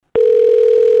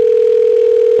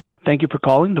Thank you for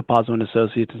calling DePazzo and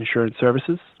Associates Insurance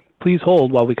Services. Please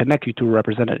hold while we connect you to a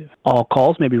representative. All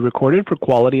calls may be recorded for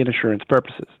quality and assurance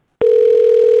purposes.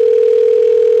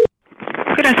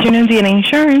 Good afternoon, DNA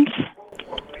Insurance.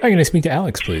 Hi, can I speak to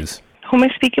Alex, please? Who am I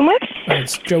speaking with?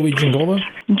 It's Joey Gingola.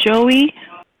 Joey.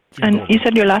 And you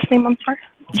said your last name, I'm sorry?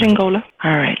 Gingola.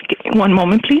 All right. Give me one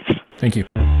moment, please. Thank you.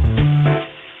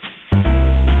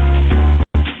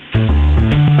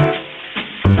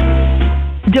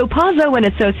 DePazzo and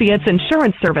Associates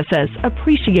Insurance Services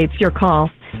appreciates your call.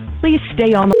 Please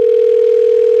stay on the...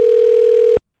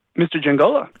 Mr.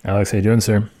 Gingola. Alex, how you doing,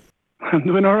 sir? I'm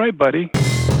doing all right, buddy.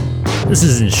 This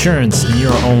is insurance in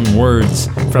your own words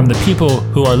from the people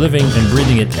who are living and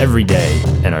breathing it every day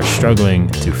and are struggling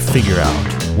to figure out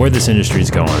where this industry is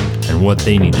going and what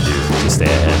they need to do to stay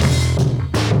ahead.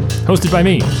 Hosted by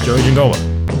me, Joey Gingola.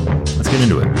 Let's get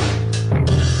into it.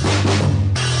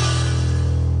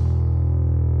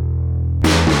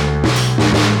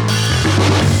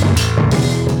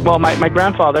 Well, my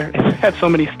grandfather had so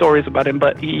many stories about him,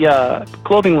 but he,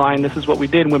 clothing line, this is what we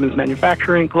did, women's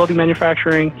manufacturing, clothing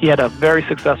manufacturing. He had a very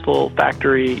successful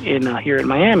factory here in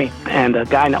Miami, and a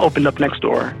guy opened up next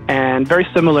door. And very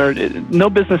similar, no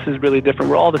business is really different.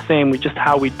 We're all the same. We just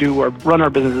how we do or run our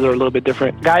businesses are a little bit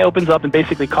different. Guy opens up and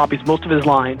basically copies most of his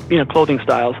line, clothing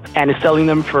styles, and is selling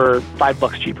them for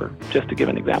 $5 cheaper, just to give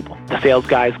an example. The sales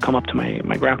guys come up to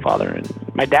my grandfather, and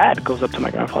my dad goes up to my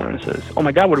grandfather and says, "Oh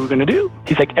my God, what are we going to do?"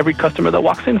 He's like, "Every customer that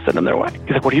walks in, send them their way."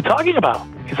 He's like, "What are you talking about?"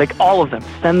 He's like, "All of them.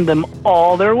 Send them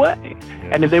all their way.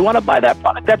 And if they want to buy that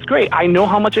product, that's great. I know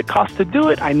how much it costs to do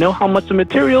it. I know how much the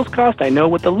materials cost. I know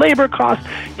what the labor costs.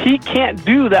 He can't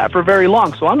do that for very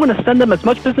long. So I'm going to send him as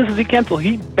much business as he can till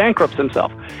he bankrupts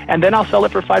himself. And then I'll sell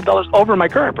it for $5 over my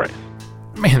current price."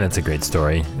 Man, that's a great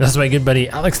story. That's my good buddy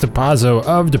Alex DePazzo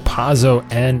of DePazzo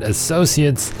and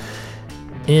Associates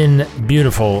in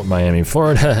beautiful Miami,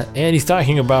 Florida. And he's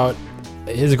talking about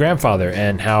his grandfather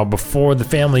and how before the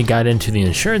family got into the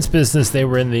insurance business, they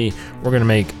were in the we're going to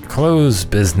make clothes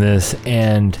business.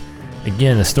 And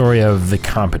again, a story of the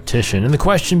competition. And the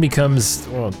question becomes,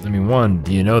 well, one,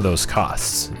 do you know those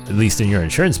costs? At least in your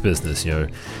insurance business, do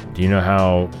you know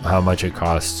how much it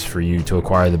costs for you to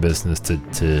acquire the business,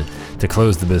 to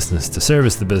close the business, to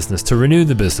service the business, to renew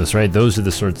the business, right? Those are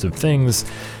the sorts of things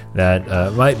that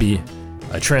might be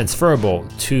transferable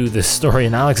to this story.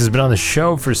 And Alex has been on the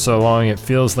show for so long, it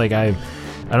feels like I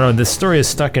don't know, this story is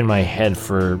stuck in my head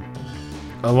for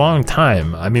a long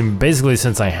time. Basically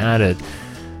since I had it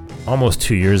almost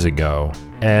 2 years ago.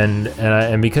 And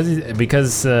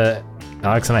because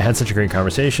Alex and I had such a great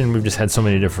conversation, we've just had so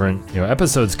many different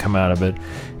episodes come out of it.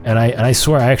 And I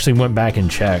swear I actually went back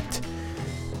and checked.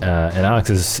 And Alex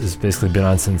has basically been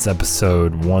on since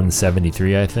episode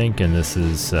 173, I think, and this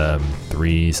is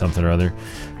 3 something or other,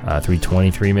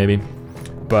 323 maybe.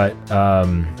 But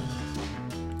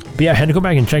yeah, I had to go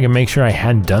back and check and make sure I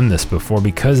hadn't done this before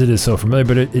because it is so familiar.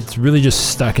 But it's really just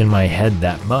stuck in my head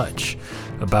that much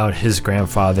about his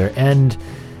grandfather and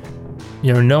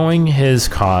knowing his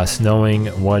costs, knowing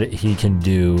what he can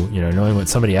do, knowing what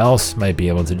somebody else might be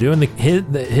able to do, and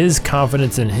his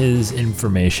confidence in his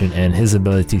information and his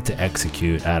ability to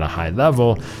execute at a high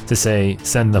level to say,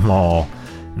 send them all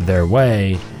their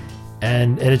way.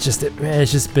 And it's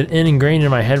just been ingrained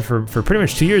in my head for pretty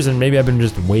much 2 years, and maybe I've been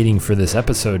just waiting for this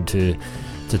episode to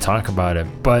talk about it.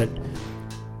 But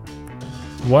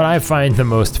what I find the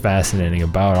most fascinating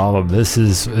about all of this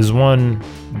is one,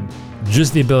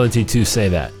 just the ability to say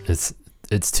that it's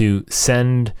to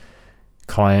send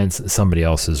clients somebody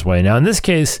else's way. Now in this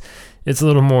case, it's a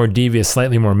little more devious,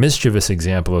 slightly more mischievous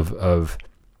example of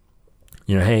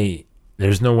hey,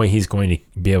 there's no way he's going to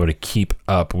be able to keep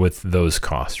up with those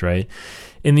costs, right?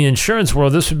 In the insurance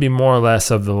world, this would be more or less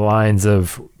of the lines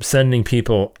of sending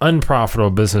people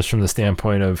unprofitable business from the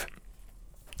standpoint of,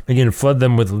 again, flood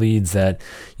them with leads that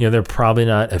they're probably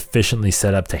not efficiently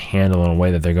set up to handle in a way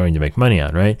that they're going to make money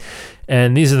on, right?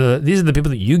 And these are the people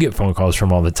that you get phone calls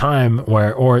from all the time,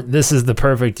 or this is the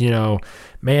perfect,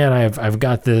 man, I've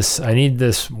got this, I need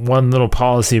this one little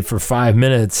policy for 5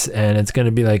 minutes, and it's going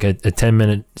to be like a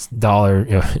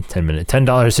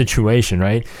 $10 situation,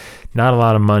 right? Not a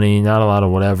lot of money, not a lot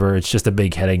of whatever. It's just a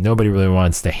big headache. Nobody really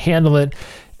wants to handle it.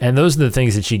 And those are the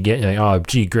things that you get. Like, oh,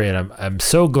 gee, great. I'm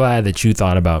so glad that you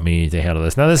thought about me to handle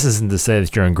this. Now, this isn't to say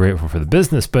that you're ungrateful for the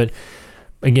business, but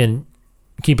again,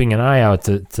 keeping an eye out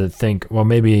to think, well,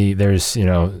 maybe there's,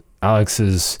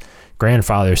 Alex's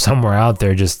grandfather somewhere out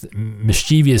there just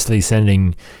mischievously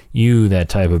sending you that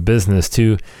type of business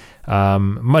to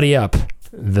muddy up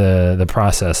the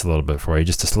process a little bit for you,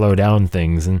 just to slow down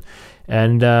things. And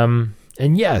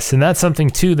yes, and that's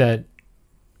something too that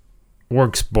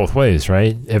works both ways,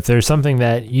 right? If there's something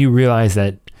that you realize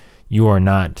that you are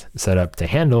not set up to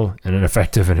handle in an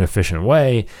effective and efficient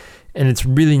way, and it's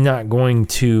really not going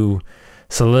to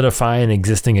solidify an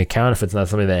existing account if it's not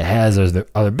somebody that has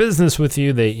other business with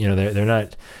you, they're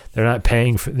not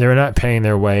paying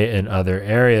their way in other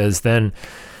areas, then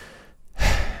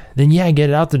yeah, get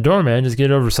it out the door, man. Just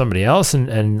get it over to somebody else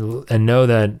and know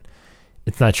that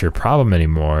it's not your problem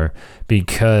anymore,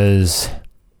 because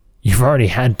you've already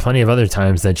had plenty of other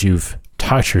times that you've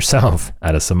talked yourself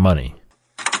out of some money.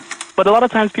 But a lot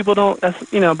of times people don't,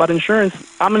 about insurance.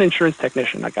 I'm an insurance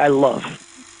technician. Like I love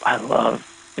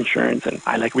insurance, and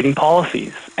I like reading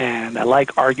policies, and I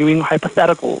like arguing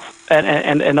hypotheticals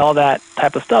and all that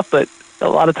type of stuff. But a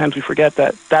lot of times we forget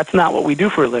that that's not what we do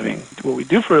for a living. What we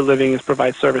do for a living is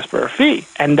provide service for a fee.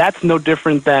 And that's no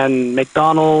different than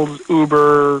McDonald's,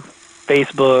 Uber,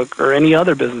 Facebook, or any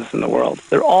other business in the world.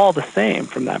 They're all the same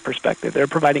from that perspective. They're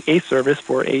providing a service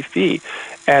for a fee.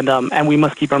 And we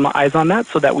must keep our eyes on that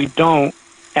so that we don't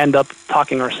end up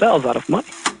talking ourselves out of money.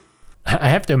 I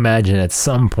have to imagine at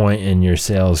some point in your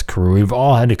sales career, we've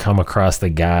all had to come across the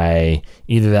guy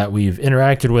either that we've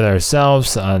interacted with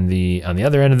ourselves on the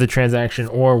other end of the transaction,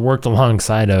 or worked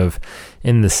alongside of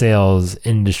in the sales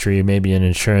industry, maybe in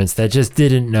insurance, that just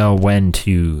didn't know when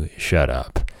to shut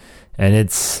up. And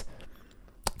it's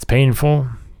painful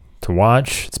to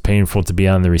watch. It's painful to be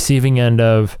on the receiving end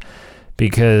of,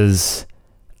 because,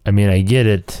 I mean, I get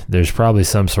it. There's probably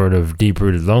some sort of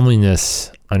deep-rooted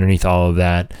loneliness underneath all of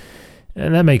that.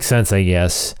 And that makes sense, I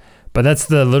guess. But that's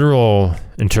the literal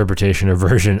interpretation or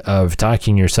version of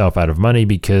talking yourself out of money,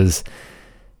 because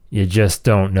you just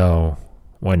don't know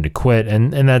when to quit.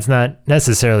 And that's not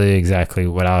necessarily exactly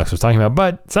what Alex was talking about,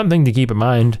 but something to keep in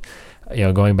mind,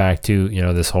 going back to,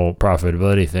 this whole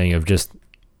profitability thing of just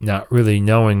not really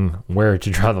knowing where to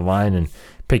draw the line and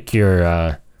pick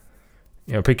your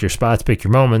spots, pick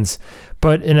your moments.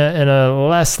 But in a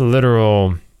less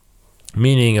literal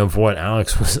meaning of what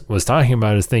Alex was talking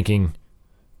about, is thinking,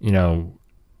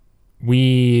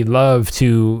 we love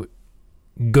to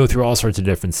go through all sorts of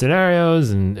different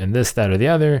scenarios and this, that, or the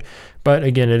other. But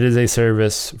again, it is a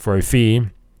service for a fee,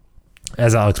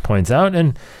 as Alex points out.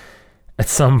 And at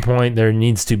some point, there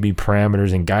needs to be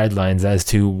parameters and guidelines as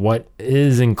to what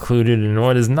is included and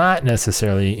what is not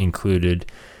necessarily included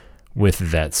with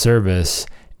that service,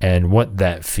 and what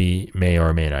that fee may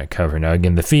or may not cover. Now,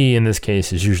 again, the fee in this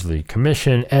case is usually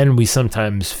commission, and we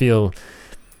sometimes feel,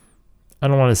 I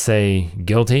don't want to say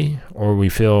guilty, or we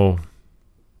feel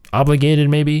obligated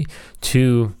maybe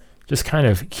to just kind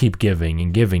of keep giving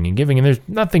and giving and giving, and there's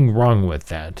nothing wrong with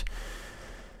that.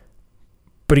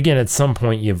 But again, at some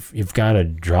point, you've got to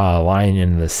draw a line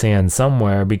in the sand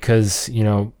somewhere, because,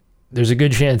 there's a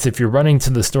good chance if you're running to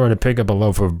the store to pick up a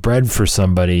loaf of bread for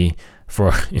somebody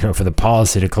for the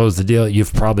policy to close the deal,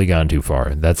 you've probably gone too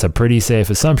far. That's a pretty safe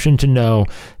assumption to know.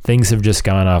 Things have just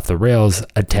gone off the rails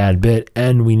a tad bit,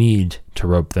 and we need to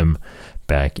rope them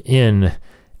back in.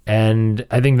 And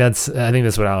I think that's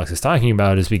what Alex is talking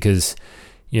about, is because,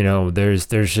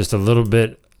 there's just a little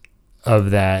bit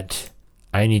of that.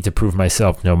 I need to prove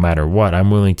myself no matter what.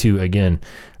 I'm willing to, again,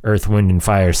 earth, wind, and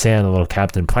fire, sand, a little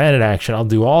Captain Planet action. I'll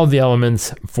do all the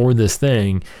elements for this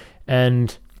thing.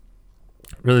 And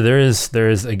really, there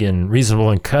is again,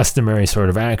 reasonable and customary sort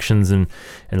of actions and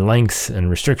lengths and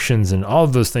restrictions and all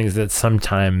of those things that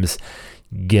sometimes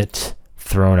get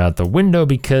thrown out the window,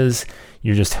 because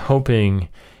you're just hoping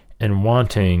and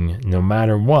wanting, no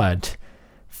matter what,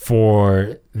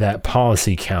 for that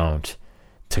policy count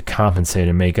to compensate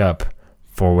and make up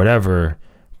for whatever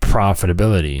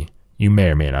profitability you may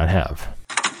or may not have.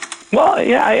 Well,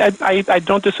 yeah, I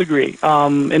don't disagree.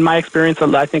 In my experience,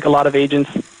 I think a lot of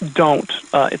agents don't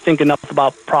think enough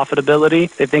about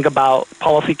profitability. They think about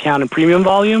policy count and premium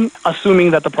volume,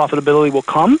 assuming that the profitability will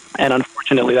come. And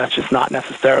unfortunately, that's just not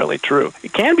necessarily true.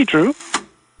 It can be true.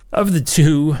 Of the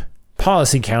two,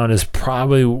 policy count is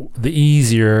probably the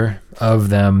easier of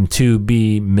them to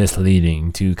be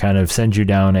misleading, to kind of send you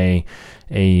down a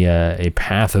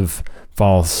path of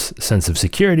false sense of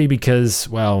security, because,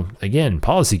 well, again,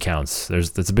 policy counts,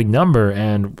 that's a big number,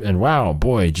 and wow,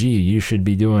 boy, gee, you should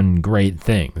be doing great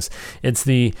things. It's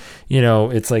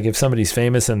it's like if somebody's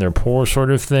famous and they're poor sort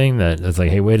of thing, that it's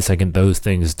like, hey, wait a second, those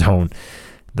things don't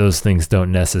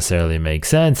necessarily make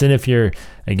sense. And if you're,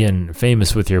 again,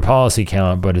 famous with your policy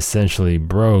count, but essentially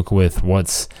broke with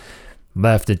what's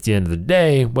left at the end of the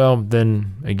day, well,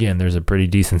 then again, there's a pretty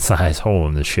decent sized hole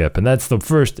in the ship. And that's the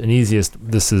first and easiest.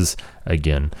 This is,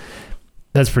 again,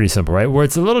 that's pretty simple, right? Where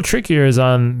it's a little trickier is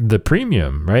on the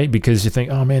premium, right? Because you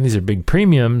think, oh man, these are big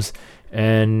premiums,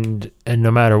 and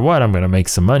no matter what, I'm gonna make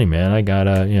some money, man. I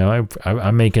gotta,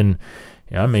 I'm making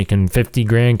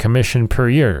 $50,000 commission per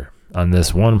year on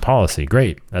this one policy.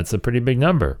 Great, that's a pretty big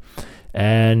number,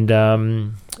 and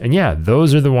yeah,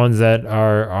 those are the ones that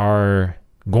are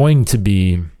going to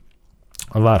be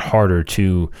a lot harder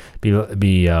to be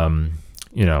to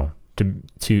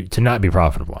not be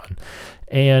profitable on,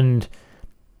 and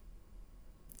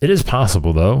it is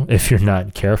possible, though, if you're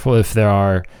not careful, if there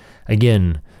are,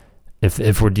 again,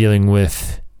 if we're dealing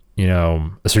with,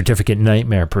 a certificate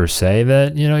nightmare per se,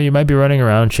 that, you might be running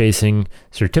around chasing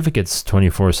certificates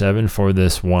 24/7 for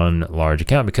this one large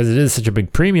account because it is such a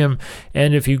big premium.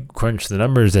 And if you crunch the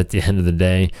numbers at the end of the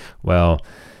day, well,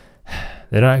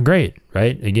 they're not great,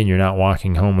 right? Again, you're not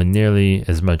walking home with nearly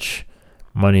as much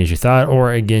money as you thought,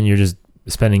 or again, you're just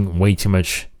spending way too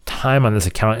much time on this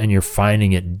account and you're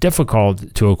finding it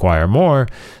difficult to acquire more.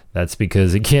 That's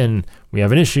because, again, we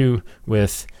have an issue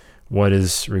with what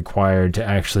is required to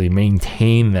actually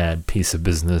maintain that piece of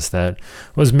business that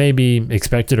was maybe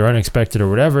expected or unexpected or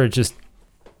whatever. It's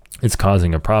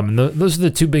causing a problem. Those are the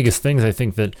two biggest things I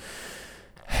think that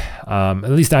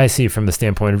at least I see from the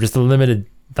standpoint of just a limited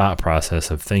thought process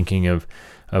of thinking of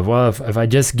well, if I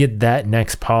just get that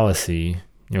next policy,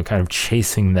 kind of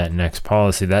chasing that next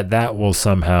policy, that will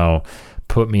somehow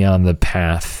put me on the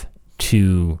path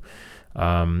to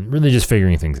really just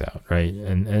figuring things out, right?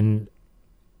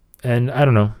 And I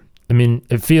don't know. I mean,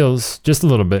 it feels just a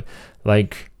little bit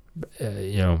like,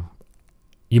 you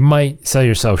might sell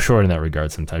yourself short in that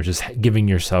regard sometimes, just giving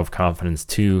yourself confidence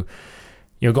to,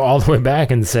 go all the way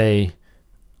back and say,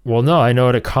 well, no, I know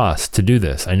what it costs to do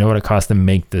this. I know what it costs to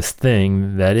make this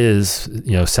thing that is,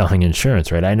 selling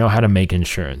insurance, right? I know how to make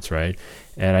insurance, right?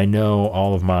 And I know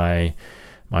all of my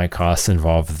costs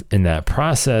involved in that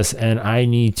process. And I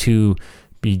need to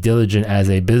be diligent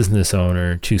as a business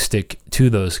owner to stick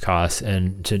to those costs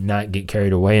and to not get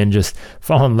carried away and just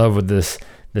fall in love with this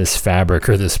fabric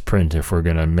or this print. If we're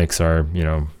going to mix our,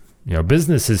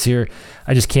 businesses here,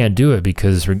 I just can't do it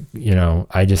because,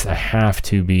 I have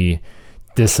to be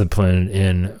disciplined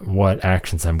in what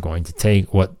actions I'm going to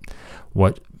take, what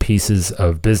pieces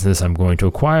of business I'm going to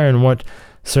acquire, and what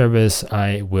service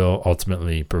I will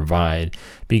ultimately provide.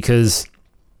 Because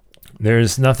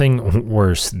there's nothing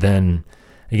worse than,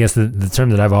 I guess the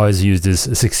term that I've always used is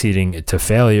succeeding to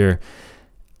failure.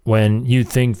 When you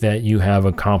think that you have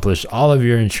accomplished all of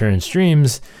your insurance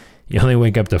dreams, you only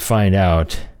wake up to find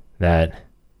out that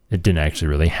it didn't actually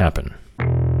really happen.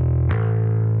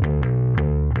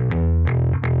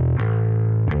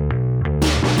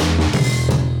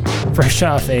 Fresh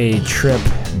off a trip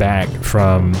back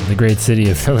from the great city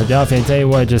of Philadelphia, I tell you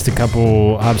what, just a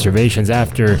couple observations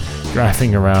after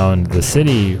driving around the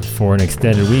city for an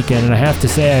extended weekend. And I have to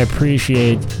say, I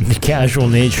appreciate the casual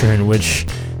nature in which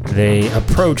they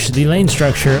approach the lane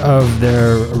structure of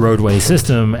their roadway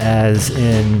system, as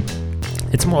in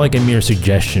it's more like a mere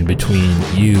suggestion between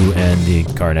you and the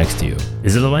car next to you.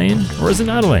 Is it a lane or is it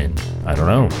not a lane? I don't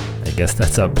know. I guess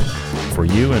that's up for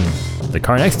you and the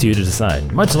car next to you to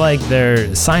decide. Much like their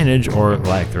signage, or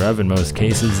lack thereof in most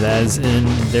cases, as in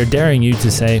they're daring you to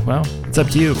say, well, it's up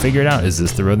to you. Figure it out. Is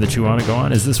this the road that you want to go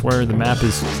on? Is this where the map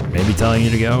is maybe telling you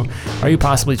to go? Are you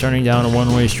possibly turning down a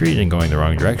one-way street and going the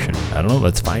wrong direction? I don't know.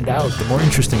 Let's find out the more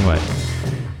interesting way.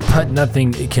 But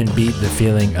nothing can beat the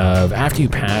feeling of after you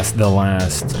pass the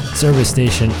last service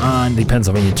station on the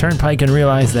Pennsylvania Turnpike and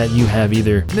realize that you have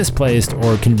either misplaced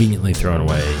or conveniently thrown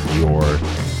away your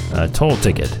toll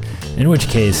ticket. In which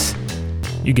case,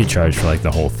 you get charged for like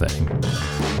the whole thing.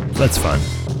 So that's fun.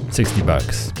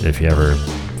 $60 if you ever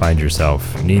find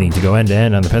yourself needing to go end to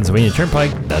end on the Pennsylvania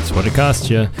Turnpike. That's what it costs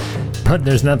you. But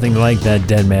there's nothing like that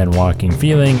dead man walking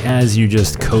feeling as you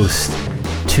just coast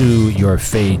to your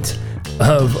fate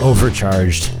of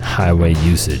overcharged highway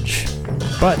usage.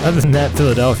 But other than that,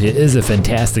 Philadelphia is a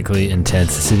fantastically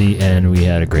intense city, and we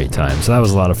had a great time. So that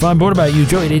was a lot of fun. But what about you?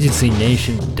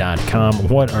 JoeyAgencyNation.com.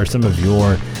 What are some of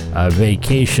your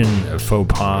vacation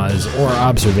faux pas or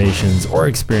observations or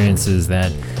experiences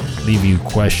that leave you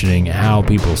questioning how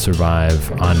people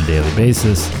survive on a daily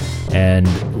basis and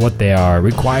what they are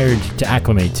required to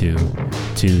acclimate to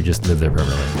just live there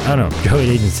permanently? I don't know.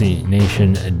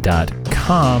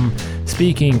 JoeyAgencyNation.com.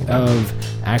 Speaking of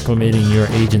acclimating your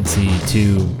agency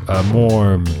to a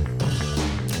more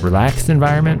relaxed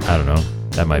environment, I don't know.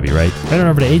 That might be right. Head on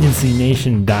over to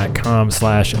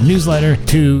agencynation.com/newsletter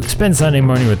to spend Sunday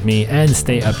morning with me and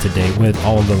stay up to date with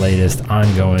all the latest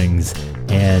ongoings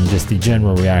and just the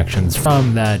general reactions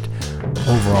from that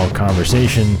overall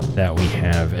conversation that we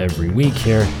have every week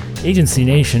here.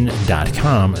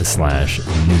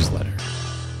 agencynation.com/newsletter.